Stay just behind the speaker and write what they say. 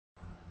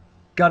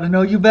Gotta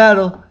know you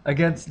battle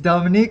against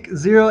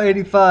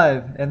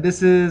dominique085, and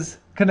this is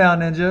Canal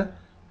Ninja.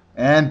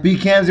 And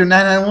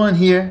bcam0991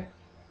 here.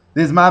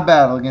 This is my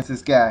battle against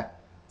this guy.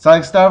 So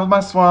I started with my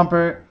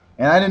Swampert,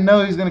 and I didn't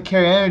know he was going to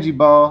carry an energy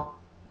ball,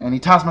 and he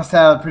tossed my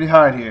salad pretty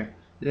hard here.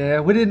 Yeah,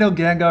 we didn't know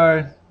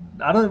Gengar.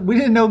 We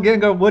didn't know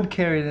Gengar would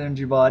carry an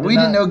energy ball. We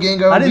didn't know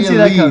Gengar would I didn't be see a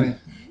that lead.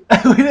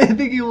 coming. We didn't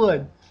think he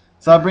would.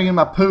 So I bring in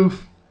my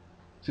Poof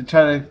to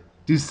try to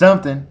do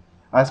something.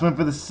 I just went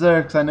for the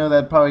Surf because I know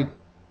that'd probably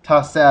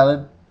toss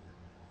salad.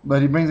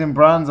 But he brings in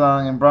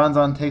Bronzong, and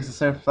Bronzong takes the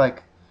Surf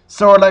like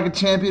sort of like a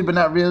champion, but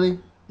not really.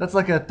 That's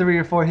like a 3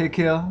 or 4 hit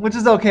kill, which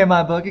is okay in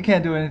my book. It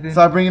can't do anything.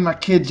 So I bring in my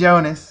kid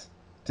Jonas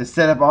to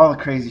set up all the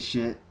crazy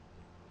shit.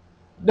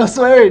 No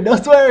swearing, no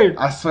swearing.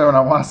 I swear when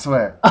I want to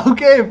swear.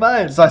 Okay,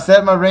 fine. So I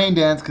set my Rain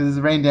Dance because it's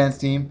a Rain Dance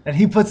team. And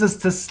he puts us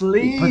to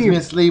sleep. He puts me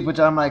to sleep, which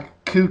I'm like,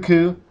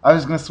 cuckoo. I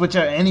was going to switch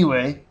out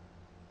anyway.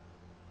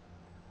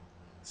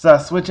 So I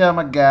switch out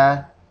my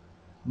guy.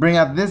 Bring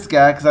out this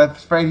guy because I'm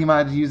afraid he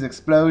might use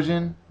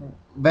Explosion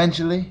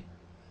eventually.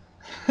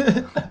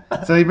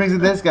 So he brings in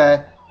this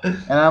guy.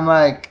 And I'm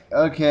like,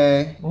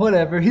 okay.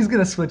 Whatever. He's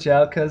going to switch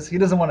out because he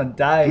doesn't want to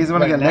die. He doesn't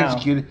want to right get now.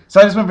 electrocuted. So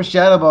I just went for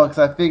Shadow Ball because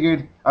I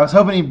figured, I was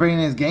hoping he'd bring in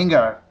his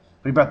Gengar.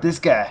 But he brought this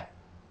guy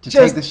to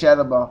take the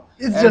Shadow Ball.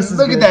 It's and just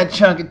look as at good. that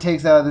chunk it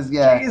takes out of this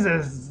guy.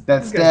 Jesus.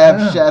 That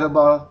stab Shadow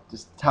Ball,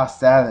 just toss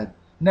salad.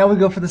 Now we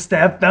go for the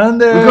Stab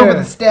Thunder. We go for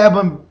the stab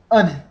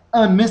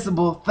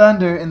unmissable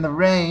Thunder in the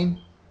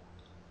rain.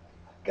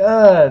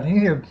 God,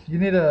 you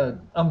need a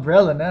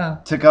umbrella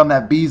now. Took on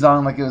that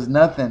Bzong like it was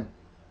nothing.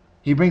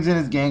 He brings in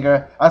his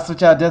Gengar. I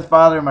switch out Death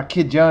Father and my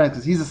kid Jonas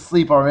because he's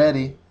asleep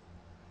already.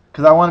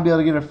 Because I want to be able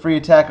to get a free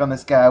attack on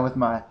this guy with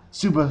my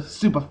super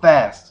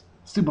fast,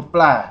 super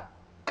fly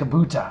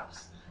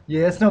Kabutops.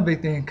 Yeah, it's no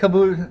big thing.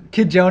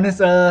 Kid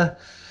Jonas, I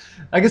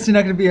guess you're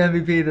not going to be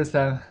MVP this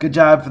time. Good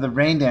job for the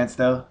Rain Dance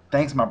though.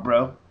 Thanks, my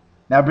bro.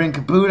 Now bring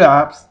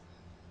Kabutops.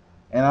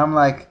 And I'm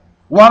like,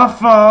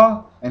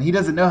 Waterfall. And he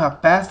doesn't know how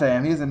fast I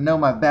am. He doesn't know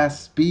my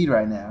vast speed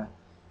right now.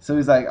 So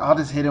he's like, I'll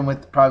just hit him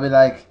with probably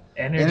like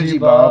Energy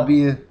ball.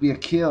 Be a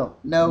kill.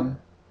 No.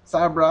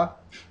 Sorry, bro.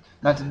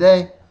 Not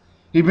today.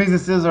 He brings the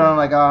Scissor and I'm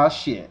like, oh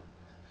shit.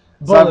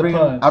 Bullet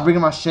So I bring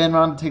in my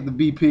Shenron to take the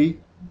BP.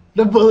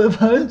 The Bullet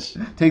Punch?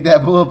 Take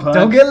that Bullet Punch.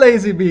 Don't get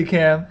lazy,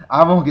 B-Cam.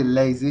 I won't get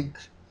lazy.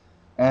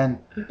 And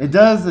it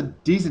does a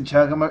decent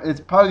chunk. It's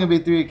probably going to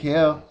be a 3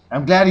 KO.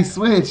 I'm glad he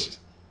switched.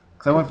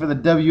 Because I went for the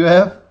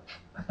WF.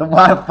 The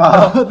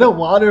Waterfall. The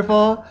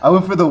Waterfall? I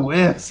went for the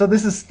Whiff. So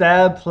this is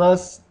Stab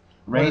plus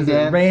Rain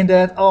Dance. Rain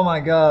Dance. Oh my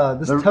god.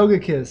 This is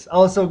Togekiss. I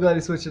was so glad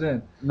he switched it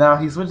in. Now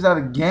he switched out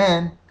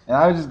again. And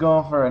I was just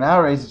going for an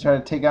Outrage to try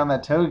to take on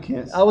that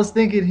Togekiss. I was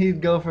thinking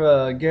he'd go for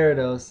a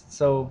Gyarados.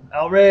 So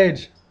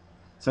Outrage.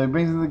 So he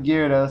brings in the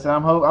Gyarados.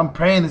 And I'm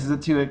praying this is a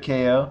 2-hit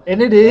KO.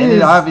 And it is. And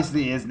it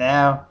obviously is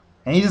now.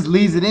 And he just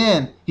leaves it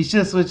in. He should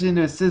have switched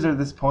into a Scissor at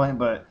this point.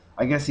 But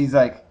I guess he's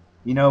like,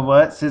 you know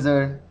what?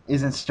 Scissor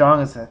isn't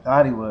strong as I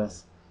thought he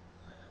was.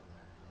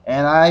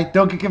 And I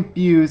don't get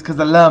confused because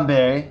the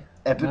Lumberry,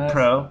 Epic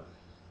Pro,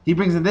 he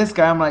brings in this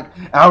guy. I'm like,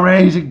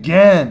 Outrage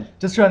again.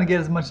 Just trying to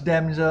get as much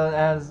damage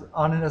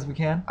on it as we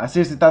can. I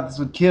seriously thought this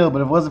would kill,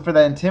 but if it wasn't for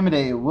that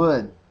Intimidate, it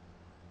would.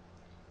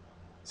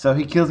 So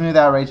he kills me with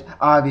Outrage.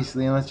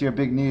 Obviously, unless you're a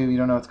big noob, you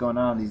don't know what's going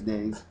on these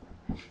days.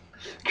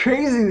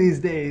 Crazy these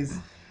days.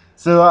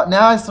 So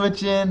now I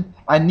switch in.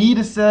 I need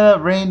to set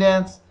up Rain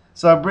Dance.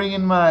 So I bring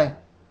in my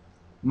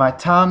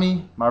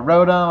Tommy, my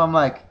Rotom. I'm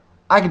like,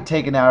 I can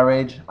take an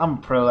Outrage. I'm a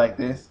pro like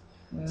this.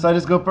 Yeah. So I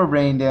just go for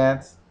Rain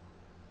Dance.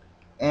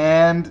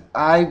 And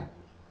I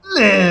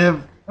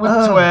live with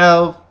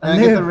 12. And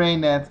I get the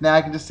Rain Dance. Now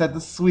I can just set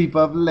the sweep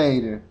up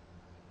later.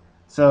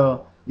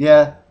 So,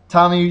 yeah,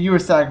 Tommy, you were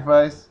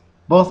sacrificed.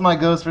 Both my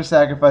ghosts were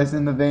sacrificed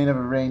in the vein of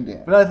a Rain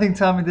Dance. But I think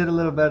Tommy did a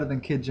little better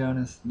than Kid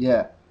Jonas.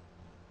 Yeah.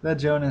 That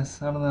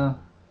Jonas, I don't know.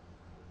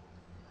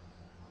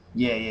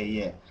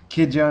 Yeah.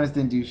 Kid Jonas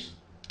didn't do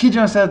Kid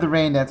Jonas said the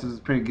Rain Dance was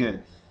pretty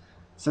good.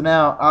 So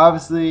now,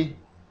 obviously,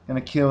 gonna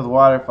kill with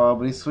Waterfall,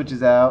 but he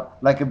switches out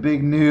like a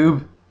big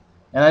noob.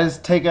 And I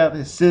just take out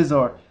his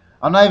Scizor.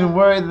 I'm not even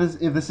worried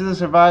if the Scizor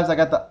survives. I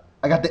got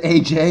the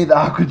AJ, the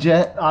Aqua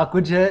Jet.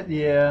 Aqua Jet,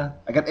 yeah.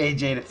 I got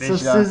AJ to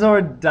finish it off. So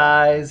Scizor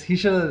dies. He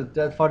should have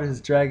Death Fought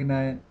his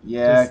Dragonite.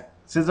 Yeah,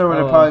 Scizor would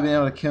have probably been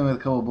able to kill me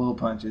with a couple Bullet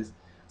Punches.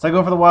 So I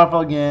go for the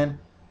Waterfall again.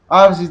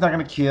 Obviously, he's not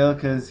going to kill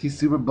because he's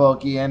super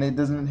bulky and it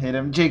doesn't hit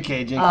him.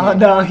 JK. Oh,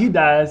 no, he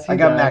dies. I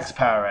got max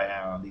power right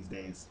now these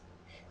days.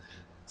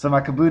 So my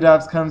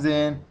Kabutops comes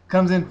in,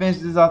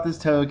 finishes off this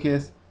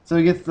Togekiss. So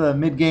he gets the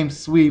mid-game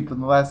sweep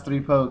in the last 3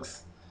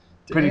 pokes.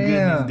 Pretty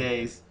good these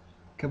days.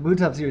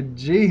 Kabutops, you're a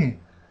G.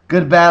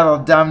 Good battle,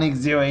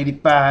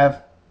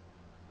 dominique085.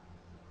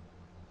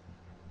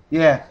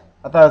 Yeah,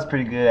 I thought it was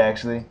pretty good,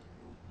 actually.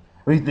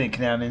 What do you think,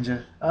 Canal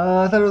Ninja?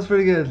 I thought it was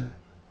pretty good.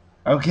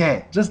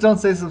 Okay. Just don't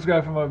say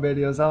subscribe for more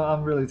videos.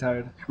 I'm really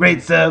tired.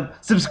 Rate,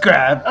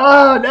 subscribe.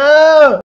 Oh, no!